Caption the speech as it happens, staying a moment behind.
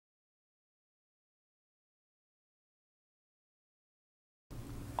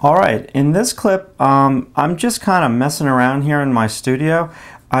Alright, in this clip, I'm just kind of messing around here in my studio.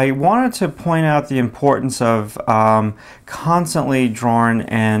 I wanted to point out the importance of constantly drawing,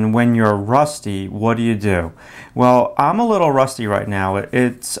 and when you're rusty, what do you do? Well, I'm a little rusty right now.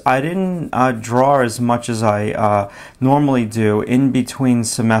 I didn't draw as much as I normally do in between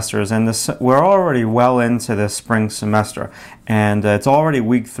semesters, and we're already well into this spring semester, and it's already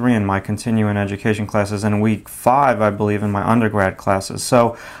week 3 in my continuing education classes and week 5, I believe, in my undergrad classes.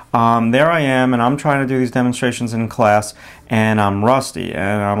 So there I am, and I'm trying to do these demonstrations in class, and I'm rusty,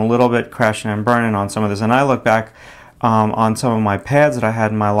 and I'm a little bit crashing and burning on some of this. And I look back on some of my pads that I had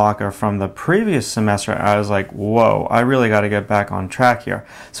in my locker from the previous semester, I was like, whoa, I really got to get back on track here.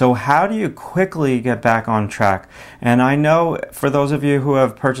 So how do you quickly get back on track? And I know for those of you who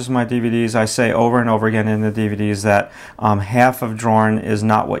have purchased my DVDs, I say over and over again in the DVDs that half of drawing is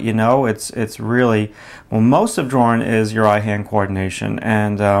not what you know. It's really, well, most of drawing is your eye-hand coordination,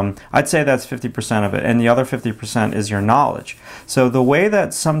 and I'd say that's 50% of it, and the other 50% is your knowledge. So the way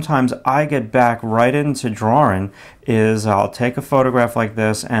that sometimes I get back right into drawing is I'll take a photograph like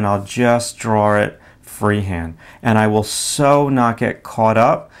this and I'll just draw it freehand, and I will so not get caught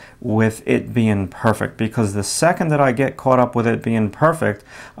up with it being perfect, because the second that I get caught up with it being perfect,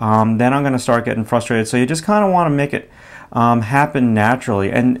 then I'm going to start getting frustrated. So you just kind of want to make it happen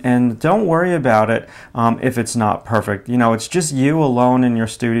naturally, and don't worry about it if it's not perfect. You know, it's just you alone in your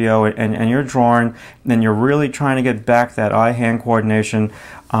studio, and you're drawing, and you're really trying to get back that eye-hand coordination.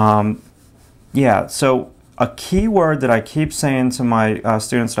 Yeah, so a key word that I keep saying to my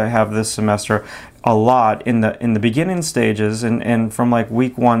students that I have this semester a lot in the beginning stages, and from like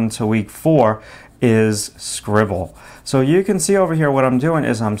week 1 to week 4, is scribble. So you can see over here what I'm doing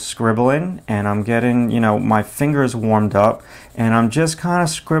is I'm scribbling, and I'm getting, you know, my fingers warmed up, and I'm just kind of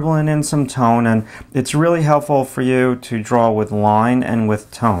scribbling in some tone, and it's really helpful for you to draw with line and with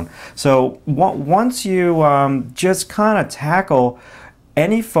tone. So once you just kind of tackle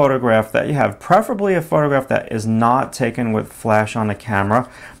any photograph that you have, preferably a photograph that is not taken with flash on the camera.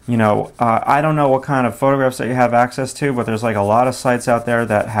 You know, I don't know what kind of photographs that you have access to, but there's like a lot of sites out there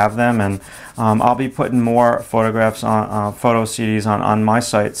that have them, and I'll be putting more photographs on photo CDs on my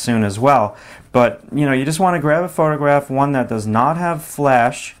site soon as well. But you know, you just want to grab a photograph, one that does not have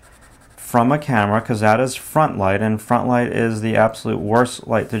flash from a camera, because that is front light, and front light is the absolute worst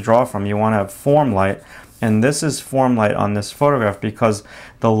light to draw from. You want to have form light. And this is form light on this photograph because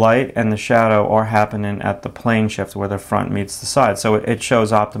the light and the shadow are happening at the plane shift where the front meets the side. So it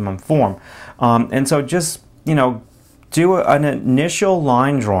shows optimum form. And so just, you know, do an initial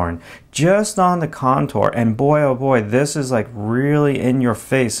line drawing just on the contour, and boy oh boy, this is like really in your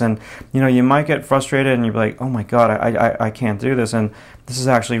face, and you know, you might get frustrated and you'll be like, oh my god, I can't do this, and this is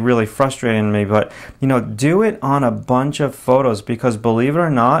actually really frustrating me. But you know, do it on a bunch of photos, because believe it or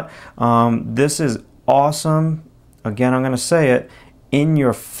not, this is awesome, again I'm going to say it, in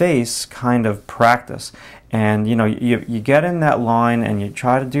your face kind of practice. And you know, you get in that line and you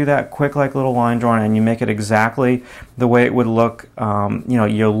try to do that quick like little line drawing, and you make it exactly the way it would look. You know,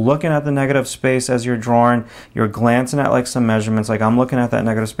 you're looking at the negative space as you're drawing, you're glancing at like some measurements, like I'm looking at that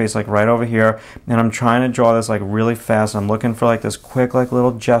negative space like right over here, and I'm trying to draw this like really fast. I'm looking for like this quick like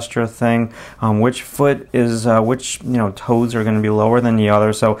little gesture thing, which foot is which, you know, toes are going to be lower than the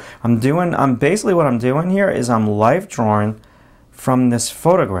other. So I'm basically what I'm doing here is I'm live drawing from this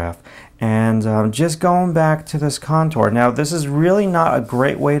photograph, and just going back to this contour. Now this is really not a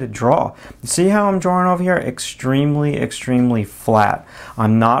great way to draw. See how I'm drawing over here? Extremely flat.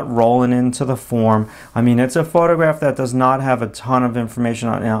 I'm not rolling into the form. I mean, it's a photograph that does not have a ton of information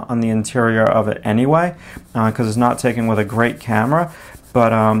on the interior of it anyway, because it's not taken with a great camera.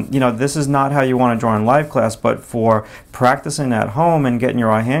 But you know, this is not how you want to draw in live class, but for practicing at home and getting your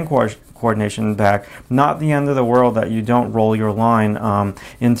eye-hand coordination back, not the end of the world that you don't roll your line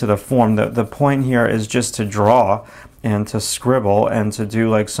into the form. The point here is just to draw and to scribble and to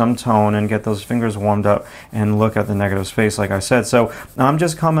do like some tone and get those fingers warmed up and look at the negative space like I said. So I'm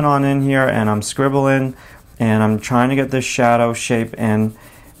just coming on in here and I'm scribbling, and I'm trying to get this shadow shape in,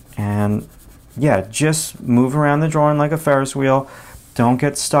 and yeah, just move around the drawing like a Ferris wheel. Don't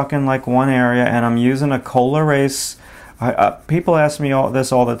get stuck in like one area. And I'm using a coal erase. People ask me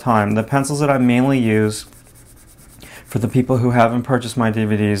this all the time. The pencils that I mainly use for the people who haven't purchased my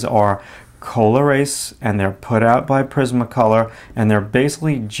DVDs are Kohl Erase, and they're put out by Prismacolor, and they're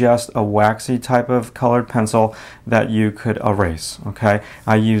basically just a waxy type of colored pencil that you could erase. Okay,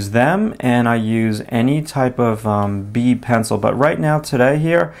 I use them, and I use any type of B pencil, but right now today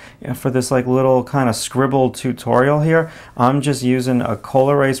here for this like little kind of Scribble tutorial here, I'm just using a Kohl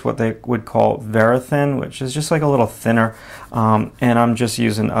Erase, what they would call Verithin, which is just like a little thinner, and I'm just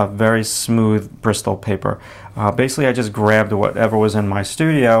using a very smooth Bristol paper. Basically, I just grabbed whatever was in my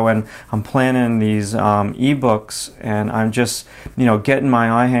studio, and I'm planning these ebooks, and I'm just, you know, getting my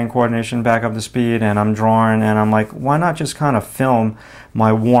eye-hand coordination back up to speed, and I'm drawing, and I'm like, why not just kind of film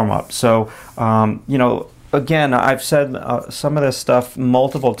my warm-up? So, you know, again, I've said some of this stuff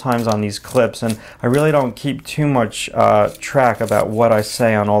multiple times on these clips, and I really don't keep too much track about what I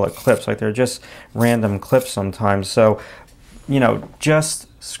say on all the clips. Like, they're just random clips sometimes. So, you know, just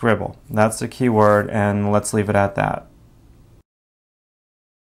scribble. That's the key word, and let's leave it at that.